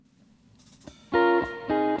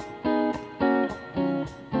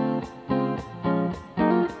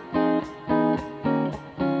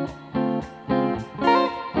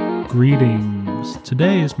Greetings.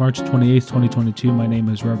 Today is March 28th, 2022. My name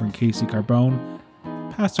is Reverend Casey Carbone,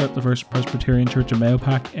 pastor at the First Presbyterian Church of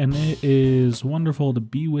Mahopac, and it is wonderful to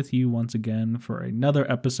be with you once again for another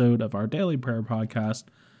episode of our daily prayer podcast,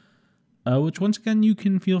 which once again you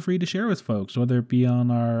can feel free to share with folks, whether it be on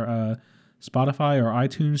our Spotify or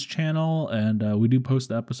iTunes channel, and we do post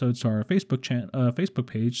the episodes to our Facebook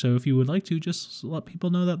page, so if you would like to, just let people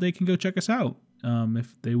know that they can go check us out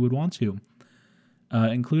if they would want to.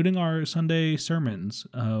 Including our Sunday sermons,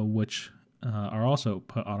 which are also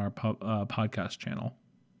put on our podcast channel.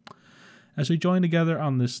 As we join together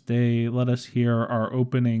on this day, let us hear our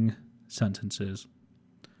opening sentences.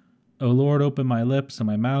 O Lord, open my lips, and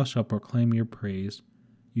my mouth shall proclaim your praise.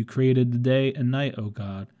 You created the day and night, O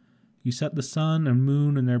God. You set the sun and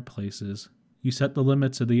moon in their places. You set the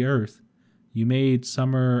limits of the earth. You made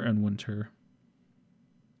summer and winter.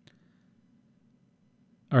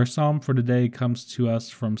 Our psalm for today comes to us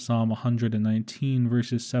from Psalm 119,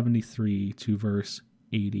 verses 73 to verse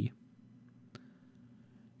 80.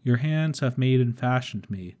 Your hands have made and fashioned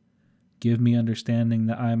me. Give me understanding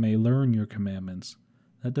that I may learn your commandments,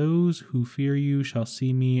 that those who fear you shall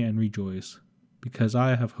see me and rejoice, because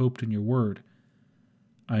I have hoped in your word.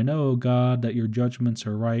 I know, O God, that your judgments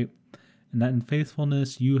are right, and that in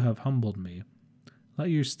faithfulness you have humbled me. Let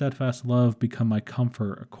your steadfast love become my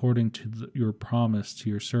comfort according to your promise to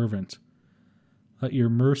your servant. Let your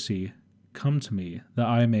mercy come to me that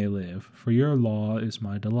I may live, for your law is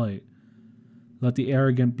my delight. Let the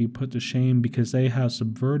arrogant be put to shame because they have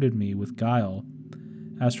subverted me with guile.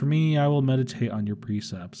 As for me, I will meditate on your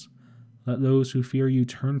precepts. Let those who fear you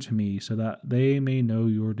turn to me so that they may know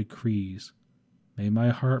your decrees. May my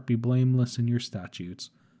heart be blameless in your statutes,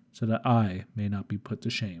 so that I may not be put to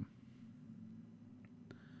shame.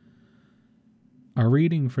 Our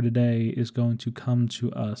reading for today is going to come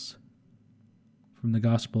to us from the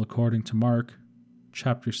Gospel according to Mark,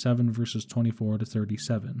 chapter 7, verses 24 to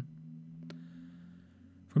 37.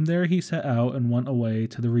 From there he set out and went away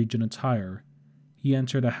to the region of Tyre. He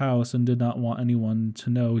entered a house and did not want anyone to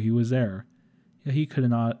know he was there, yet he could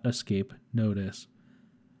not escape notice.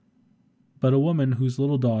 But a woman whose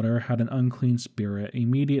little daughter had an unclean spirit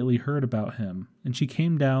immediately heard about him, and she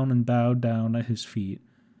came down and bowed down at his feet.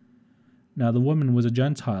 Now the woman was a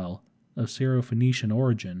Gentile, of Syrophoenician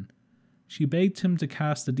origin. She begged him to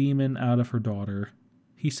cast the demon out of her daughter.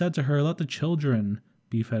 He said to her, Let the children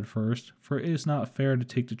be fed first, for it is not fair to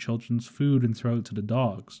take the children's food and throw it to the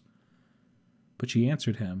dogs. But she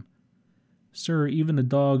answered him, Sir, even the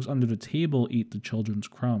dogs under the table eat the children's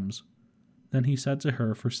crumbs. Then he said to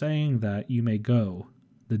her, For saying that, you may go.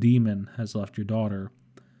 The demon has left your daughter.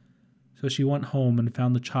 So she went home and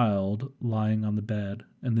found the child lying on the bed,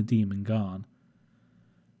 and the demon gone.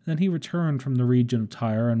 Then he returned from the region of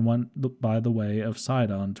Tyre and went by the way of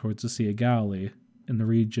Sidon towards the Sea of Galilee, in the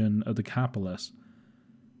region of the Decapolis.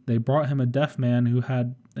 They brought him a deaf man who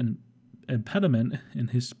had an impediment in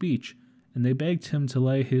his speech, and they begged him to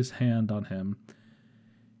lay his hand on him.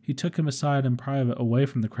 He took him aside in private away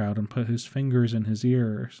from the crowd and put his fingers in his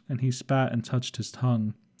ears, and he spat and touched his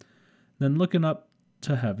tongue. Then looking up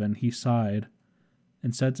to heaven, he sighed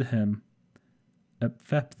and said to him,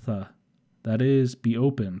 Ephphatha, that is, be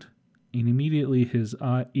opened. And immediately his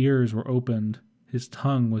ears were opened, his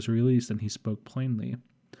tongue was released, and he spoke plainly.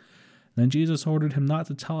 Then Jesus ordered him not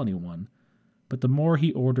to tell anyone, but the more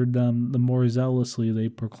he ordered them, the more zealously they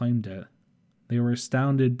proclaimed it. They were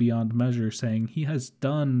astounded beyond measure, saying, He has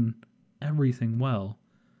done everything well.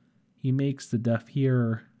 He makes the deaf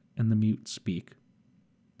hear and the mute speak.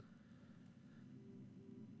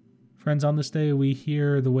 Friends, on this day we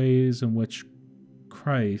hear the ways in which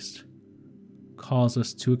Christ calls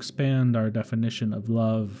us to expand our definition of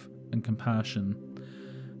love and compassion,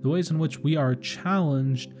 the ways in which we are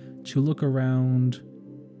challenged to look around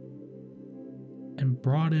and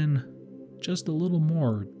broaden just a little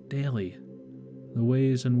more daily, the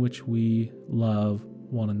ways in which we love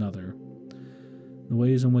one another, the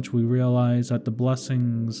ways in which we realize that the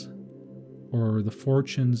blessings or the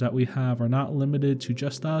fortunes that we have are not limited to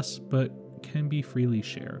just us, but can be freely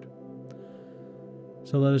shared.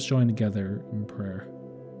 So let us join together in prayer.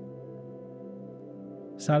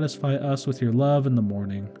 Satisfy us with your love in the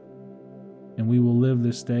morning, and we will live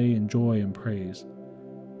this day in joy and praise.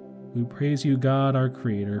 We praise you, God, our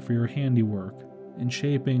Creator, for your handiwork in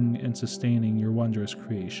shaping and sustaining your wondrous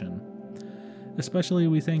creation. Especially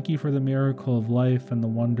we thank you for the miracle of life and the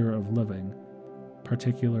wonder of living,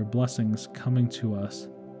 particular blessings coming to us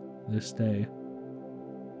this day.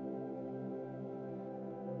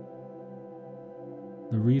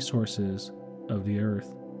 The resources of the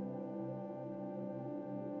earth.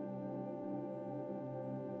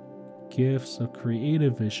 gifts of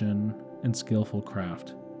creative vision and skillful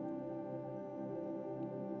craft.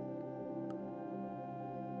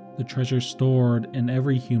 The treasure stored in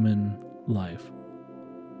every human life.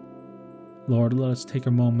 Lord, let us take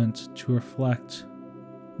a moment to reflect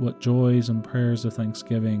what joys and prayers of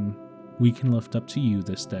thanksgiving we can lift up to you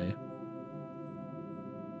this day.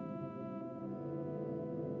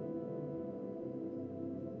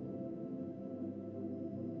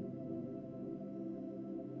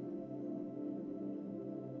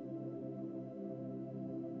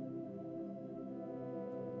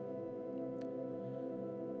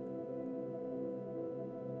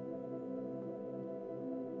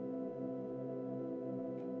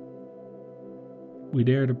 We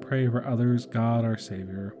dare to pray for others, God our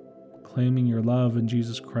Savior, claiming your love in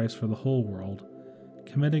Jesus Christ for the whole world,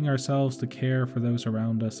 committing ourselves to care for those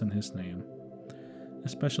around us in his name.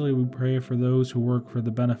 Especially we pray for those who work for the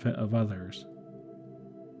benefit of others.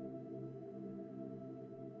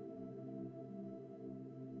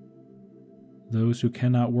 Those who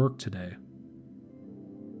cannot work today.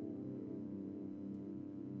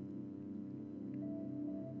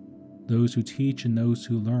 Those who teach and those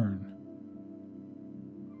who learn.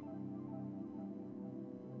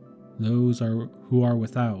 Those who are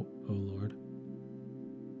without, O Lord.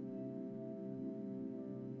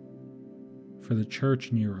 For the church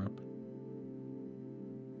in Europe.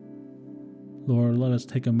 Lord, let us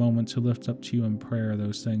take a moment to lift up to you in prayer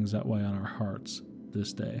those things that weigh on our hearts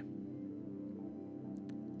this day.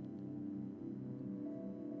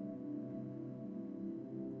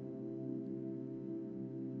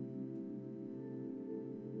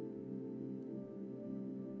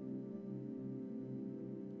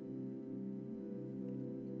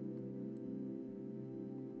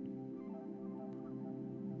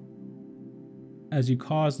 As you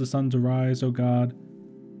cause the sun to rise, O God,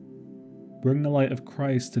 bring the light of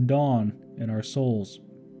Christ to dawn in our souls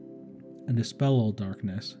and dispel all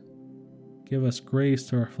darkness. Give us grace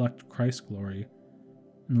to reflect Christ's glory,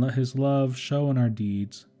 and let his love show in our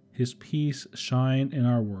deeds, his peace shine in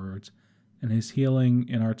our words, and his healing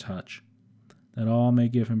in our touch, that all may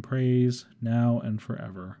give him praise now and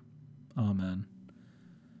forever. Amen.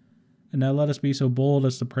 And now let us be so bold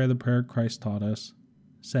as to pray the prayer Christ taught us,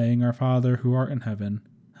 saying, Our Father, who art in heaven,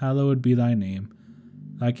 hallowed be thy name.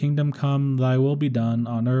 Thy kingdom come, thy will be done,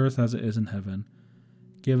 on earth as it is in heaven.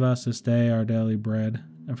 Give us this day our daily bread,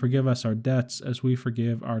 and forgive us our debts as we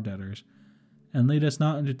forgive our debtors. And lead us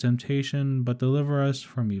not into temptation, but deliver us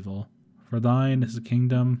from evil. For thine is the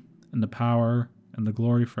kingdom, and the power, and the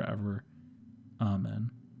glory forever.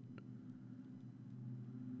 Amen.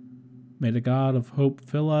 May the God of hope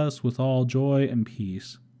fill us with all joy and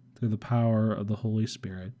peace, through the power of the Holy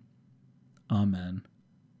Spirit. Amen.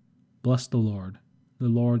 Bless the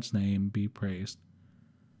Lord's name be praised.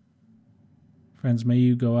 Friends, may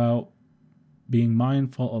you go out being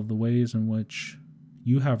mindful of the ways in which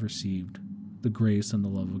you have received the grace and the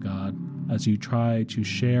love of God as you try to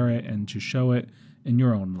share it and to show it in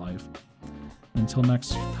your own life. Until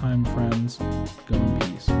next time, friends, go in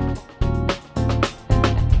peace.